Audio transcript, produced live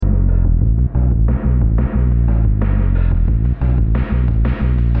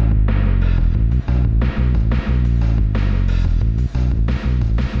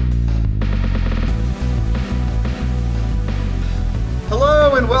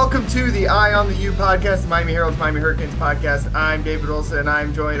welcome to the Eye on the U podcast, the Miami Herald's Miami Hurricanes podcast. I'm David Olson, and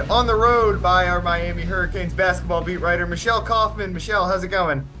I'm joined on the road by our Miami Hurricanes basketball beat writer, Michelle Kaufman. Michelle, how's it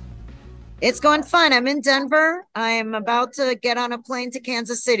going? It's going fun. I'm in Denver. I'm about to get on a plane to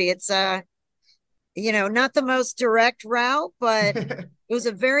Kansas City. It's not the most direct route, but it was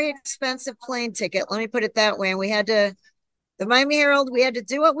a very expensive plane ticket. Let me put it that way. And the Miami Herald, we had to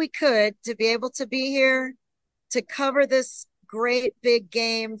do what we could to be able to be here to cover this great big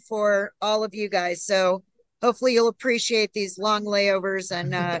game for all of you guys. So hopefully you'll appreciate these long layovers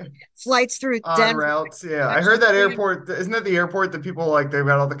and flights through On Denver. routes, yeah. I heard that airport, isn't that the airport that people like, they've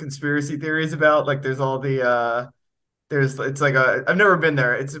got all the conspiracy theories about? Like there's all the, it's like I've never been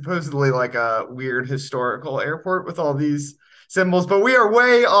there. It's supposedly like a weird historical airport with all these symbols, but we are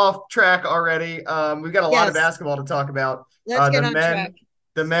way off track already. We've got a lot of basketball to talk about. Let's get on track.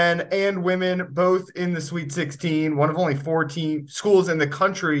 The men and women both in the Sweet 16, one of only 14 schools in the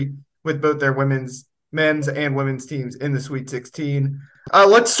country with both their men's and women's teams in the Sweet 16.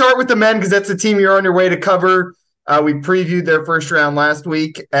 Let's start with the men because that's the team you're on your way to cover. We previewed their first round last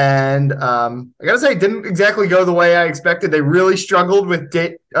week, and I got to say, it didn't exactly go the way I expected. They really struggled with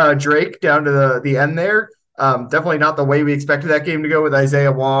Drake down to the end there. Definitely not the way we expected that game to go with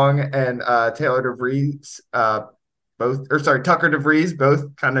Isaiah Wong and Taylor DeVries. Tucker DeVries,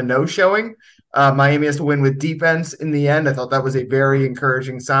 both kind of no-showing. Miami has to win with defense in the end. I thought that was a very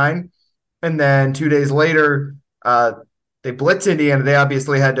encouraging sign. And then 2 days later, they blitzed Indiana. They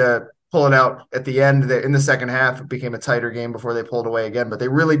obviously had to pull it out at the end. In the second half, it became a tighter game before they pulled away again. But they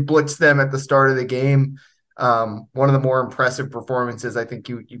really blitzed them at the start of the game. One of the more impressive performances I think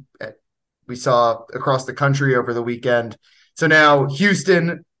we saw across the country over the weekend. So now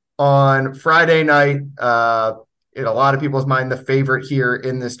Houston on Friday night, in a lot of people's mind, the favorite here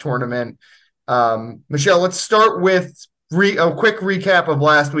in this tournament. Michelle, let's start with a quick recap of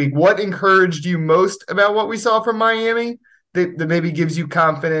last week. What encouraged you most about what we saw from Miami that maybe gives you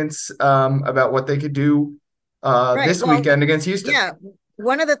confidence about what they could do this weekend against Houston? Yeah.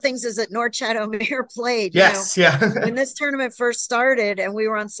 One of the things is that Norchad Omier played. Yes, yeah. When this tournament first started and we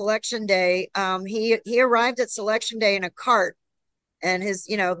were on selection day, he arrived at selection day in a cart. And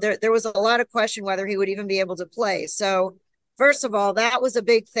there was a lot of question whether he would even be able to play. So first of all, that was a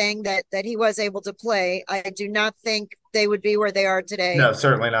big thing that he was able to play. I do not think they would be where they are today. No,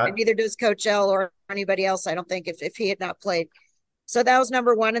 certainly not. And neither does Coach L or anybody else, I don't think, if he had not played. So that was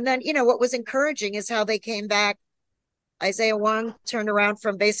number one. And then, what was encouraging is how they came back. Isaiah Wong turned around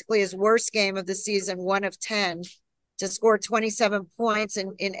from basically his worst game of the season, 1 of 10, to score 27 points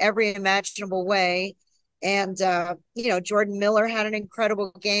in every imaginable way. And, Jordan Miller had an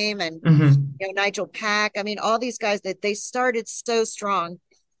incredible game, and, Nigel Pack. I mean, all these guys that they started so strong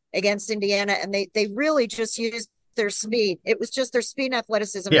against Indiana, and they really just used their speed. It was just their speed and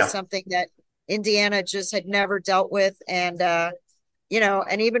athleticism is something that Indiana just had never dealt with. And, and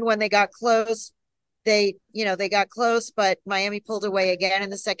even when they got close, they got close, but Miami pulled away again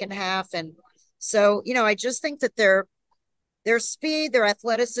in the second half. And so, I just think that their speed, their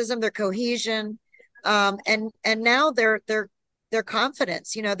athleticism, their cohesion, and now their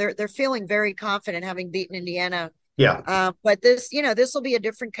confidence, they're feeling very confident having beaten Indiana. Yeah. But this will be a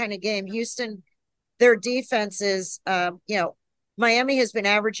different kind of game. Houston, their defense is, Miami has been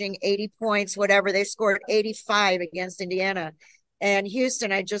averaging 80 points, whatever. They scored 85 against Indiana. And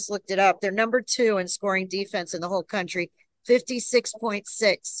Houston, I just looked it up. They're number 2 in scoring defense in the whole country,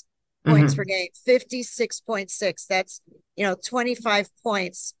 56.6 points per game, 56.6. That's, 25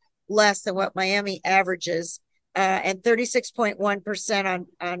 points less than what Miami averages, and 36.1%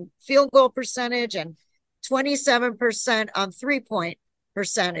 on field goal percentage and 27% on 3-point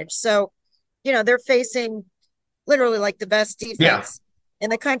percentage. So, they're facing literally like the best defense in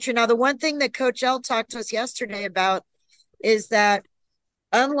the country. Now, the one thing that Coach L talked to us yesterday about is that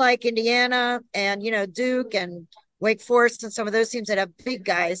unlike Indiana and, Duke and Wake Forest and some of those teams that have big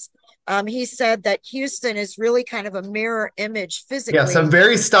guys, he said that Houston is really kind of a mirror image physically. Yeah, some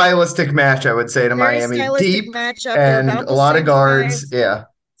very stylistic match, I would say, to Miami. Deep matchup and a lot of guards. Size. Yeah.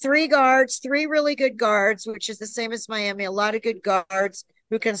 3 guards, 3 really good guards, which is the same as Miami. A lot of good guards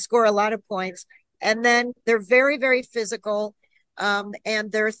who can score a lot of points. And then they're very, very physical,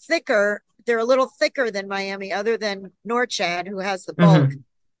 and they're thicker. They're a little thicker than Miami, other than Norchad, who has the bulk.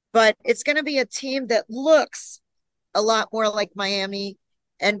 But it's going to be a team that looks a lot more like Miami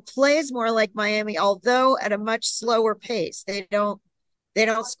and plays more like Miami, although at a much slower pace. They don't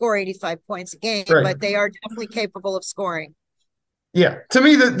score 85 points a game, but they are definitely capable of scoring. Yeah. To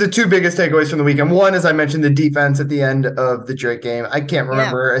me, the two biggest takeaways from the weekend, one, as I mentioned, the defense at the end of the Drake game. I can't Yeah.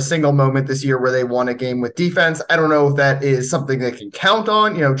 remember a single moment this year where they won a game with defense. I don't know if that is something they can count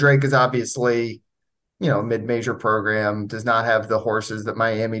on. Drake is obviously, a mid-major program, does not have the horses that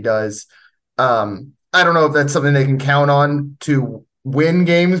Miami does. I don't know if that's something they can count on to win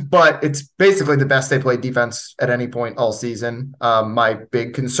games, but it's basically the best they played defense at any point all season. My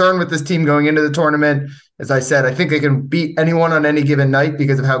big concern with this team going into the tournament, as I said, I think they can beat anyone on any given night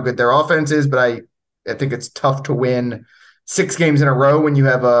because of how good their offense is, but I think it's tough to win 6 games in a row when you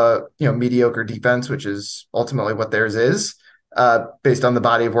have a mediocre defense, which is ultimately what theirs is, based on the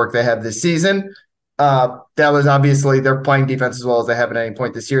body of work they have this season. That was obviously they're playing defense as well as they have at any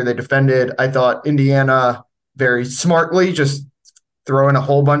point this year. They defended, I thought, Indiana very smartly, just throwing a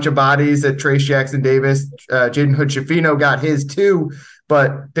whole bunch of bodies at Trayce Jackson-Davis. Jaden Hood-Schifino got his too,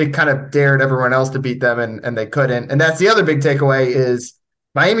 but they kind of dared everyone else to beat them, and they couldn't. And that's the other big takeaway is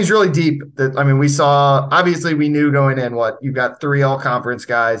Miami's really deep. We saw, obviously we knew going in you've got 3 all-conference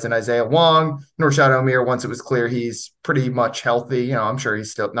guys and Isaiah Wong, Norchad Omier, once it was clear he's pretty much healthy. I'm sure he's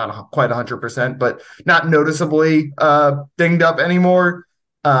still not quite 100%, but not noticeably dinged up anymore.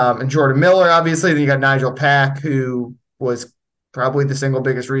 And Jordan Miller, obviously. Then you got Nigel Pack, who was probably the single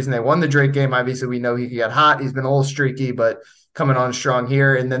biggest reason they won the Drake game. Obviously, we know he got hot. He's been a little streaky, but coming on strong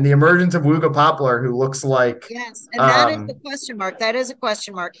here. And then the emergence of Wooga Poplar, who looks like... Yes, and that is a question mark. That is a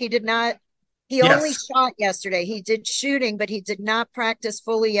question mark. He only shot yesterday. He did shooting, but he did not practice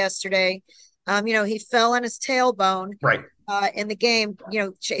fully yesterday. He fell on his tailbone in the game,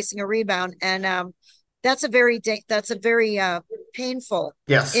 chasing a rebound. And that's a very painful.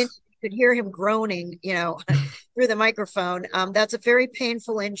 Yes. You could hear him groaning, through the microphone. That's a very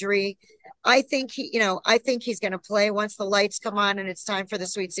painful injury. I think he's going to play once the lights come on and it's time for the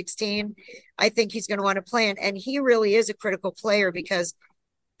Sweet 16. I think he's going to want to play. And he really is a critical player because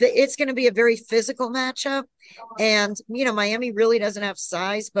it's going to be a very physical matchup. And, Miami really doesn't have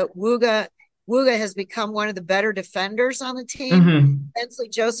size, but Wooga has become one of the better defenders on the team. Mm-hmm. Bensley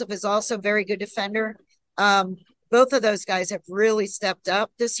Joseph is also a very good defender. Both of those guys have really stepped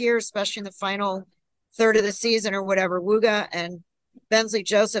up this year, especially in the final third of the season or whatever. Wooga and Bensley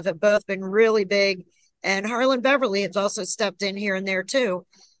Joseph have both been really big, and Harlan Beverly has also stepped in here and there too.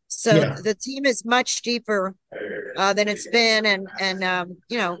 So the team is much deeper than it's been,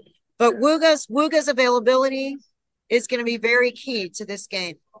 but Wooga's availability is going to be very key to this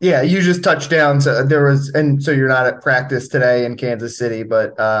game. Yeah, you just touched down. So so you're not at practice today in Kansas City,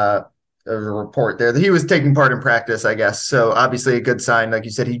 but there was a report there that he was taking part in practice, I guess. So obviously a good sign. Like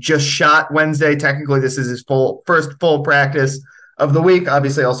you said, he just shot Wednesday. Technically, this is his first full practice of the week.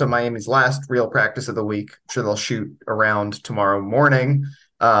 Obviously, also Miami's last real practice of the week. I'm sure they'll shoot around tomorrow morning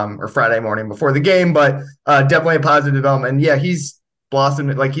or Friday morning before the game, but definitely a positive development. And yeah, he's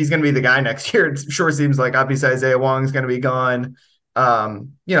blossomed. Like he's going to be the guy next year. It sure seems like. Obviously Isaiah Wong is going to be gone. I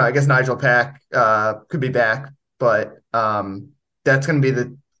guess Nigel Pack could be back, but that's going to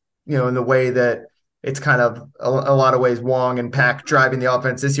be in the way that it's kind of a lot of ways Wong and Pack driving the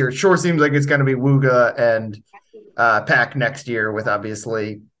offense this year. It sure seems like it's going to be Wooga and Pack next year, with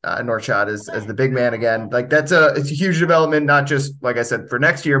obviously Norchad as the big man again. Like it's a huge development, not just like I said for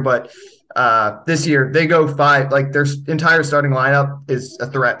next year, but this year they go 5. Like their entire starting lineup is a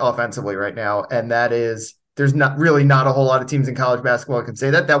threat offensively right now, and that is there's not a whole lot of teams in college basketball that can say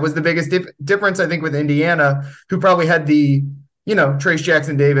that. That was the biggest difference I think with Indiana, who probably had the Trayce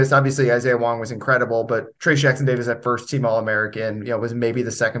Jackson-Davis. Obviously Isaiah Wong was incredible, but Trayce Jackson-Davis at first team All-American, was maybe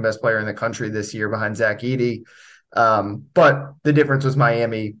the second best player in the country this year behind Zach Edey. But the difference was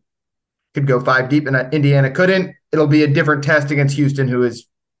Miami could go 5 deep and Indiana couldn't. It'll be a different test against Houston, who is,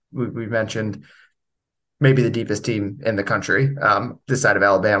 we mentioned, maybe the deepest team in the country, this side of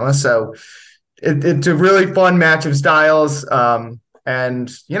Alabama. So it's a really fun match of styles.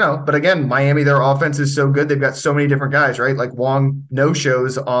 But again, Miami, their offense is so good. They've got so many different guys, right? Like Wong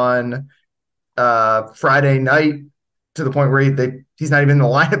no-shows on Friday night to the point where he's not even in the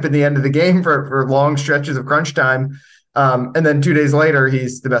lineup at the end of the game for long stretches of crunch time. And then 2 days later,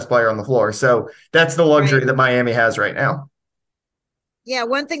 he's the best player on the floor. So that's the luxury that Miami has right now. Yeah,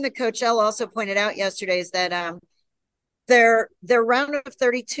 one thing that Coach L also pointed out yesterday is that their round of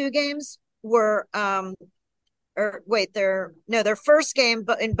 32 games were their first game,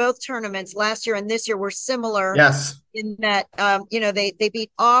 but in both tournaments last year and this year were similar. Yes. In that they beat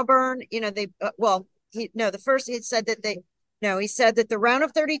Auburn. He said that the round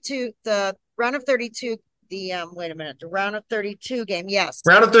of 32 game, yes.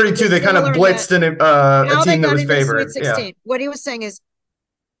 Round of 32, they kind of blitzed a team that was favored. Yeah. What he was saying is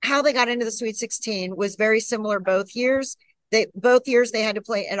how they got into the Sweet 16 was very similar both years. They both years they had to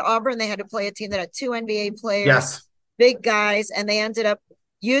play at Auburn. They had to play a team that had two NBA players, Yes. big guys, and they ended up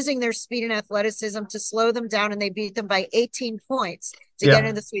using their speed and athleticism to slow them down, and they beat them by 18 points to get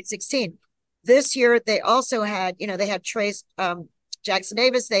into the Sweet 16. This year, they also had, they had Trace Jackson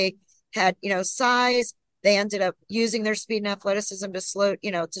Davis. They had, size. They ended up using their speed and athleticism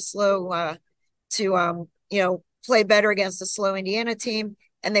to play better against a slow Indiana team,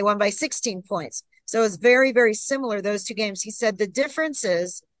 and they won by 16 points. So it's very, very similar, those two games. He said the difference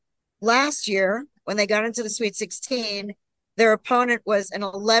is last year when they got into the Sweet 16, their opponent was an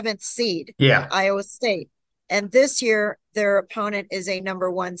 11th seed, Iowa State. And this year, their opponent is a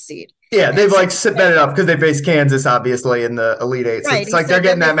number 1 seed. Yeah, they've set it up because they faced Kansas, obviously, in the Elite Eight. So it's like they're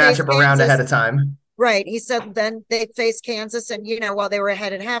getting that matchup around ahead of time. Right. He said then they faced Kansas, and, while they were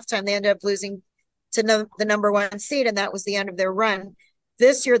ahead at halftime, they ended up losing to the number 1 seed, and that was the end of their run.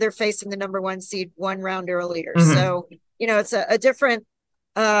 This year, they're facing the number 1 seed 1 round earlier. Mm-hmm. So, it's a different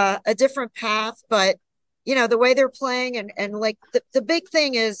path, but, the way they're playing and like the big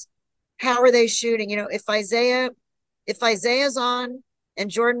thing is how are they shooting? If Isaiah's on and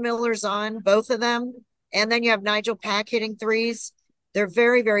Jordan Miller's on, both of them, and then you have Nigel Pack hitting threes, they're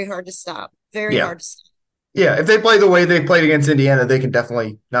very, very hard to stop. Very hard to stop. Yeah, if they play the way they played against Indiana, they can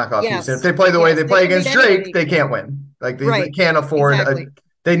definitely knock off Houston. If they play the way they play against Drake, they can't win. They can't afford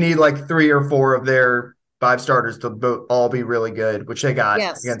they need 3 or 4 of their 5 starters to all be really good, which they got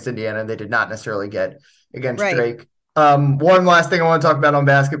against Indiana, and they did not necessarily get against Drake. One last thing I want to talk about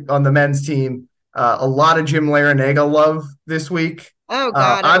on the men's team, a lot of Jim Larrañaga love this week. Oh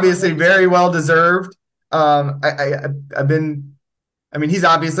God, obviously very well deserved. He's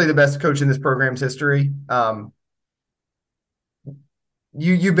obviously the best coach in this program's history.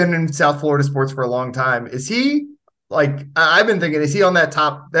 You've been in South Florida sports for a long time. Is he I've been thinking, is he on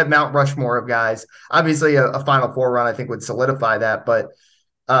that Mount Rushmore of guys? Obviously a Final Four run, I think, would solidify that. But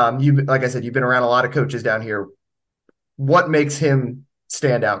like I said, you've been around a lot of coaches down here. What makes him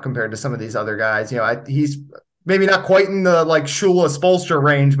stand out compared to some of these other guys? He's maybe not quite in the Shula Spoelstra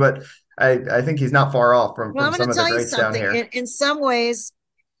range, but I think he's not far off from some of the greats down here. In some ways,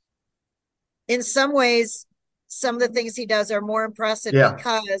 some of the things he does are more impressive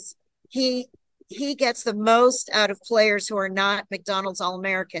because he gets the most out of players who are not McDonald's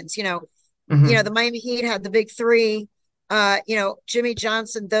All-Americans. The Miami Heat had the big 3. Jimmy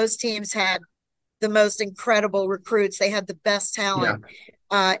Johnson, those teams had the most incredible recruits. They had the best talent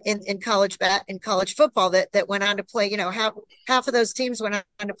in college football that went on to play. Half of those teams went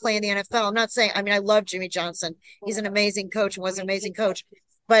on to play in the NFL. I'm not saying, I love Jimmy Johnson. He's an amazing coach and was an amazing coach.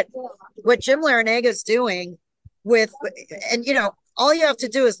 But what Jim Larrañaga is doing all you have to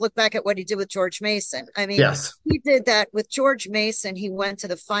do is look back at what he did with George Mason. He did that with George Mason. He went to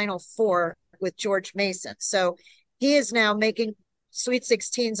the Final Four with George Mason. So he is now making Sweet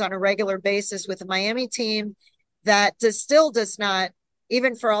 16s on a regular basis with a Miami team that still does not,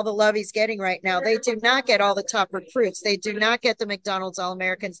 even for all the love he's getting right now, they do not get all the top recruits. They do not get the McDonald's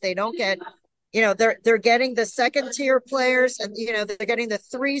All-Americans. They don't get, they're getting the second tier players, and, they're getting the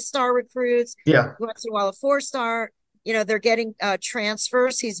 3-star recruits. Once in a while, a 4-star. They're getting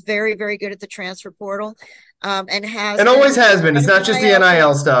transfers. He's very, very good at the transfer portal. And always has been. It's not just the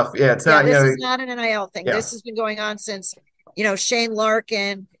NIL stuff. Yeah, it's not. This is not an NIL thing. Yeah. This has been going on since, Shane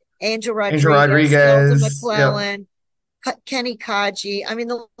Larkin, Angel Rodriguez, McClellan, Kenny Kaji.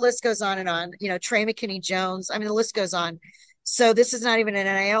 The list goes on and on. Trey McKinney-Jones. The list goes on. So this is not even an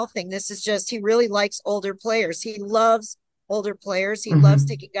NIL thing. This is just he really likes older players. He loves older players. He loves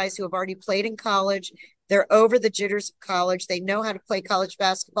taking guys who have already played in college. They're over the jitters of college. They know how to play college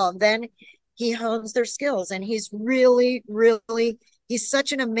basketball. And then he hones their skills. And he's really, really, he's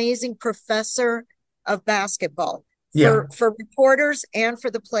such an amazing professor of basketball for reporters and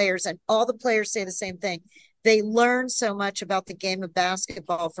for the players. And all the players say the same thing. They learn so much about the game of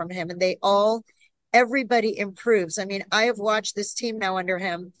basketball from him. And everybody improves. I have watched this team now under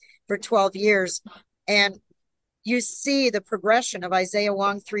him for 12 years. And you see the progression of Isaiah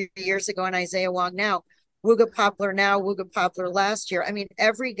Wong 3 years ago and Isaiah Wong now. Wooga Poplar now, Wooga Poplar last year.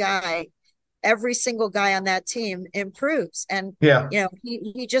 Every single guy on that team improves. And,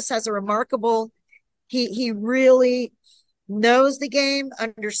 he just has a remarkable, he really knows the game,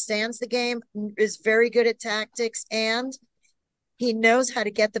 understands the game, is very good at tactics, and he knows how to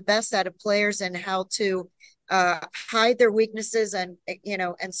get the best out of players and how to hide their weaknesses and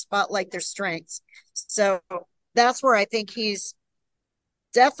spotlight their strengths. So that's where I think he's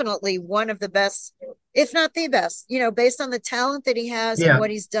definitely one of the best, if not the best, based on the talent that he has and what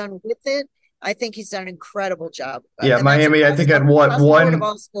he's done with it. I think he's done an incredible job. Yeah, And Miami, I think had what across the board of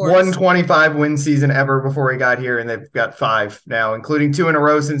all sports. 125 win season ever before he got here, and they've got 5 now, including 2 in a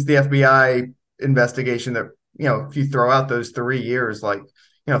row since the FBI investigation. That, if you throw out those 3 years, like,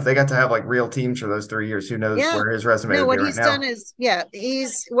 if they got to have like real teams for those 3 years, who knows where his resume would be right now.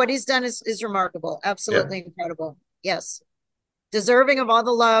 What he's done is remarkable. Absolutely incredible. Yes. Deserving of all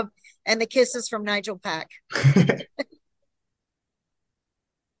the love and the kisses from Nigel Pack.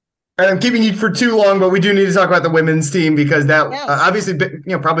 I'm keeping you for too long, but we do need to talk about the women's team, because that obviously,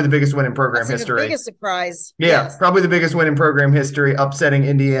 probably the biggest win in program history. The biggest surprise. Yeah, yes. Probably the biggest win in program history, upsetting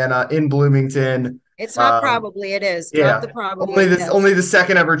Indiana in Bloomington. It's not probably, it is. Yeah, only the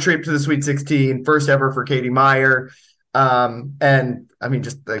second ever trip to the Sweet 16, first ever for Katie Meier. And I mean,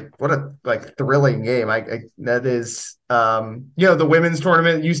 just like what a thrilling game. That is, the women's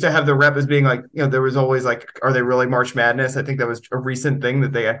tournament used to have the rep as being like, there was always like, are they really March Madness? I think that was a recent thing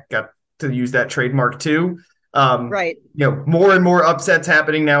that they got to use that trademark too. Right. More and more upsets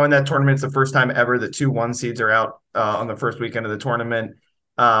happening now in that tournament. It's the first time ever that 2 1 seeds are out on the first weekend of the tournament.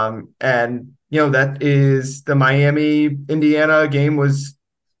 And that is the Miami Indiana game was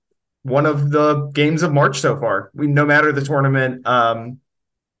one of the games of March so far. No matter the tournament.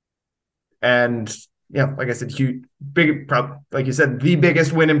 And like I said, huge, like you said, the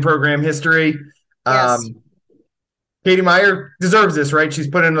biggest win in program history. Yes. Katie Meier deserves this, right? She's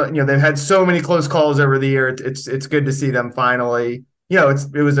put in, they've had so many close calls over the year. It's good to see them finally.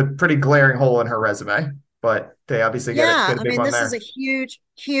 It was a pretty glaring hole in her resume, but they obviously get a big one there. This is a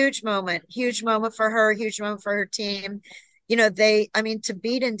huge moment for her, huge moment for her team. To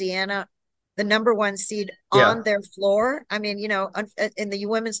beat Indiana, the number 1 seed on their floor. I mean, in the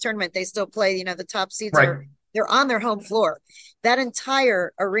women's tournament, they still play, the top seeds they're on their home floor. That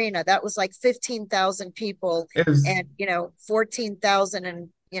entire arena, that was like 15,000 people and, 14,000 and,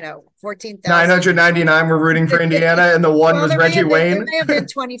 14,000. 999 were rooting for Indiana, and the one was Reggie Wayne. There may have been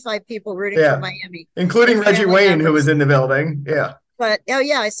 25 people rooting for Miami. Including Reggie Wayne, who was in the building. Yeah. But,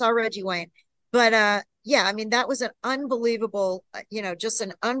 I saw Reggie Wayne. But, that was an unbelievable, just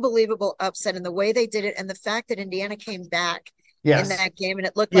an unbelievable upset in the way they did it. And the fact that Indiana came back in that game, and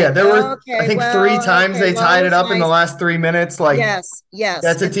it looked like, there were, I think 3 times they tied it up in the last 3 minutes. Like, yes.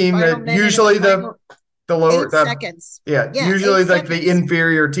 That's a team that usually the lower seconds. Usually like the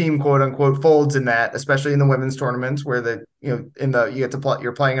inferior team, quote unquote, folds in that, especially in the women's tournaments where you get to play,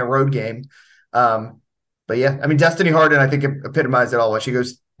 you're playing a road game. But Destiny Harden, I think, epitomized it all. She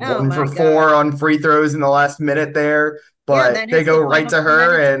goes 1 for 4 on free throws in the last minute there, but they go right to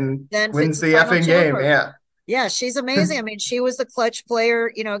her and wins the effing game. Yeah, she's amazing. She was the clutch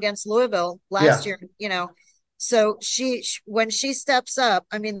player, against Louisville last year, So when she steps up,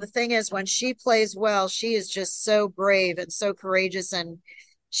 the thing is, when she plays well, she is just so brave and so courageous, and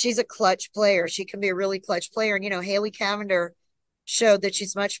she's a clutch player. She can be a really clutch player. And, Haley Cavender showed that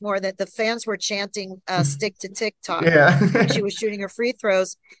she's much more, that the fans were chanting stick to TikTok. When she was shooting her free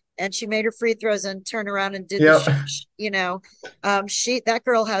throws, and she made her free throws and turned around and did that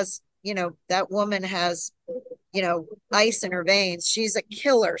girl has, that woman has, ice in her veins. She's a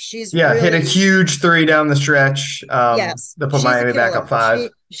killer. She's hit a huge 3 down the stretch. To put Miami back up 5.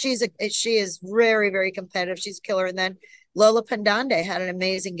 She is very, very competitive. She's a killer. And then Lola Pendande had an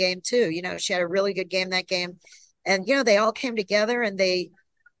amazing game too. She had a really good game that game. And they all came together and they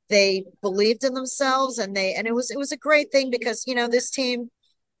believed in themselves, and it was a great thing because this team,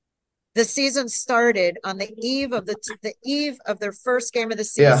 the season started on the eve of their first game of the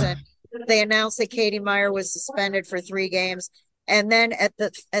season. They announced that Katie Meier was suspended for 3 games, and then at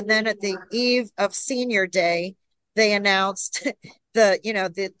the eve of senior day, they announced the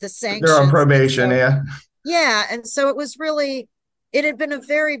sanctions. They're on probation. And so it was really. It had been a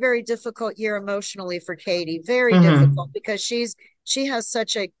very, very difficult year emotionally for Katie. Very difficult, because she has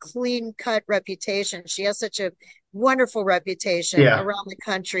such a clean-cut reputation. She has such a wonderful reputation around the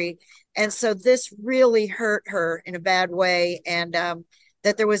country. And so this really hurt her in a bad way. And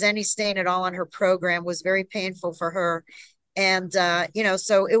that there was any stain at all on her program was very painful for her. And,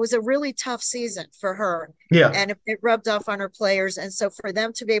 so it was a really tough season for her. And it rubbed off on her players. And so for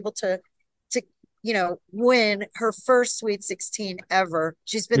them to be able to win her first Sweet 16 ever.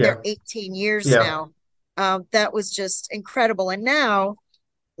 She's been there 18 years now. That was just incredible. And now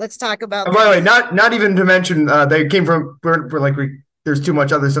let's talk about. By the way, not even to mention they came from. There's too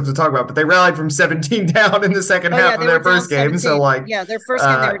much other stuff to talk about, but they rallied from 17 down in the second half of their first game. 17. So their first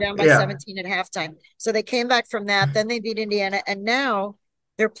game they were down by 17 at halftime. So they came back from that. Then they beat Indiana, and now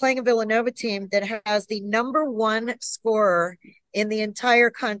they're playing a Villanova team that has the number 1 scorer in the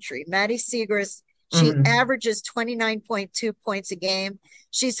entire country, Maddie Siegrist. She averages 29.2 points a game.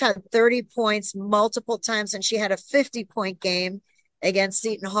 She's had 30 points multiple times, and she had a 50-point game against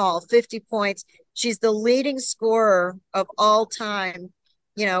Seton Hall, 50 points. She's the leading scorer of all time,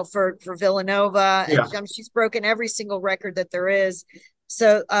 for Villanova. Yeah. And she's broken every single record that there is.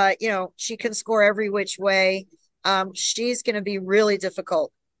 So, she can score every which way. She's going to be really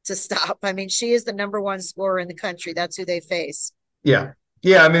difficult to stop. I mean, she is the number one scorer in the country. That's who they face. Yeah.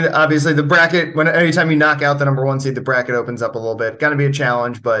 Yeah. I mean, obviously the bracket, anytime you knock out the number one seed, the bracket opens up a little bit. Going to be a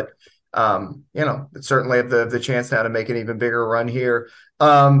challenge, but certainly have the chance now to make an even bigger run here.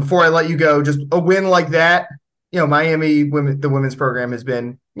 Before I let you go, just a win like that, Miami the women's program has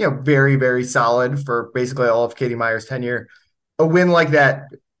been, very, very solid for basically all of Katie Meyer's tenure. A win like that,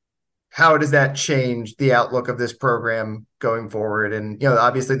 how does that change the outlook of this program going forward? And,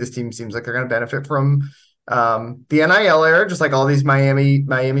 obviously this team seems like they're going to benefit from the NIL era, just like all these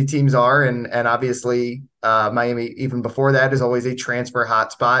Miami teams are. And obviously Miami, even before that, is always a transfer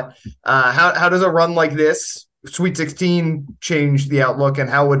hotspot. How does a run like this, Sweet 16, change the outlook, and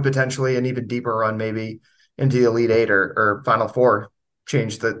how would potentially an even deeper run maybe into the Elite Eight or Final Four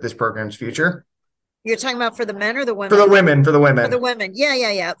change this program's future? You're talking about for the men or the women? For the women. For the women.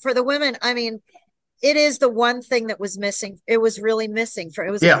 Yeah. For the women, I mean, it is the one thing that was missing. It was really missing. It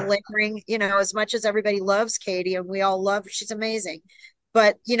was glaring, as much as everybody loves Katie and we all love her, she's amazing.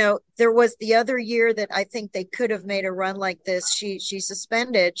 But, there was the other year that I think they could have made a run like this. She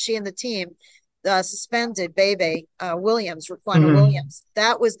and the team suspended Bebe Williams, Raquana Williams.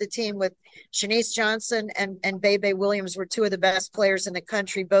 That was the team with Shanice Johnson and Bebe Williams were two of the best players in the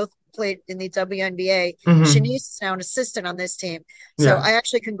country, both played in the WNBA. Shanice is now an assistant on this team. So I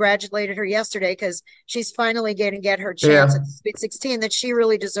actually congratulated her yesterday because she's finally getting to get her chance at the Sweet 16 that she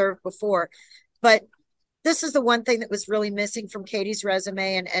really deserved before. But this is the one thing that was really missing from Katie's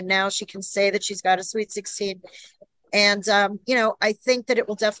resume. And now she can say that she's got a Sweet 16. And, I think that it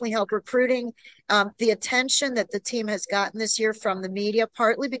will definitely help recruiting. The attention that the team has gotten this year from the media,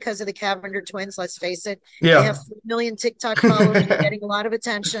 partly because of the Cavender twins, let's face it. Yeah. They have 4 million TikTok followers. They're getting a lot of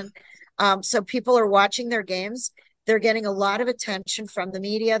attention. So people are watching their games. They're getting a lot of attention from the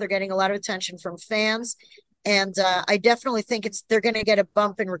media. They're getting a lot of attention from fans. And I definitely think they're going to get a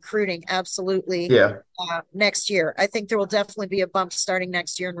bump in recruiting. Absolutely. Yeah. Next year. I think there will definitely be a bump starting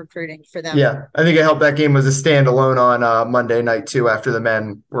next year in recruiting for them. Yeah. I think it helped that game was a standalone on Monday night too, after the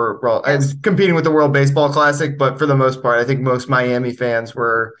men were competing with the World Baseball Classic. But for the most part, I think most Miami fans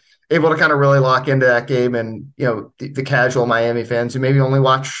were able to kind of really lock into that game. And, the casual Miami fans who maybe only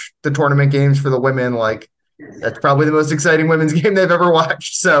watch the tournament games for the women, that's probably the most exciting women's game they've ever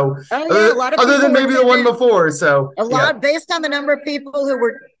watched. So a lot of other than maybe the one before. So a lot based on the number of people who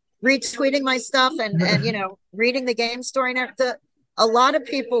were retweeting my stuff and reading the game story. A lot of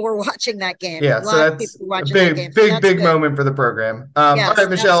people were watching that game. Yeah, so that's a big moment for the program. All right,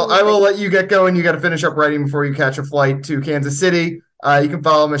 Michelle, absolutely. I will let you get going. You got to finish up writing before you catch a flight to Kansas City. You can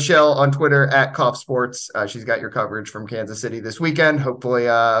follow Michelle on Twitter at Koff Sports. She's got your coverage from Kansas City this weekend. Hopefully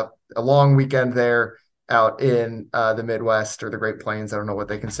a long weekend there out in the Midwest or the Great Plains. I don't know what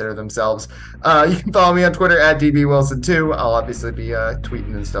they consider themselves. You can follow me on Twitter at DBWilson2. I'll obviously be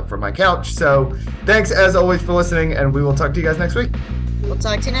tweeting and stuff from my couch. So thanks as always for listening, and we will talk to you guys next week. We'll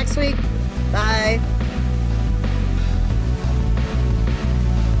talk to you next week. Bye.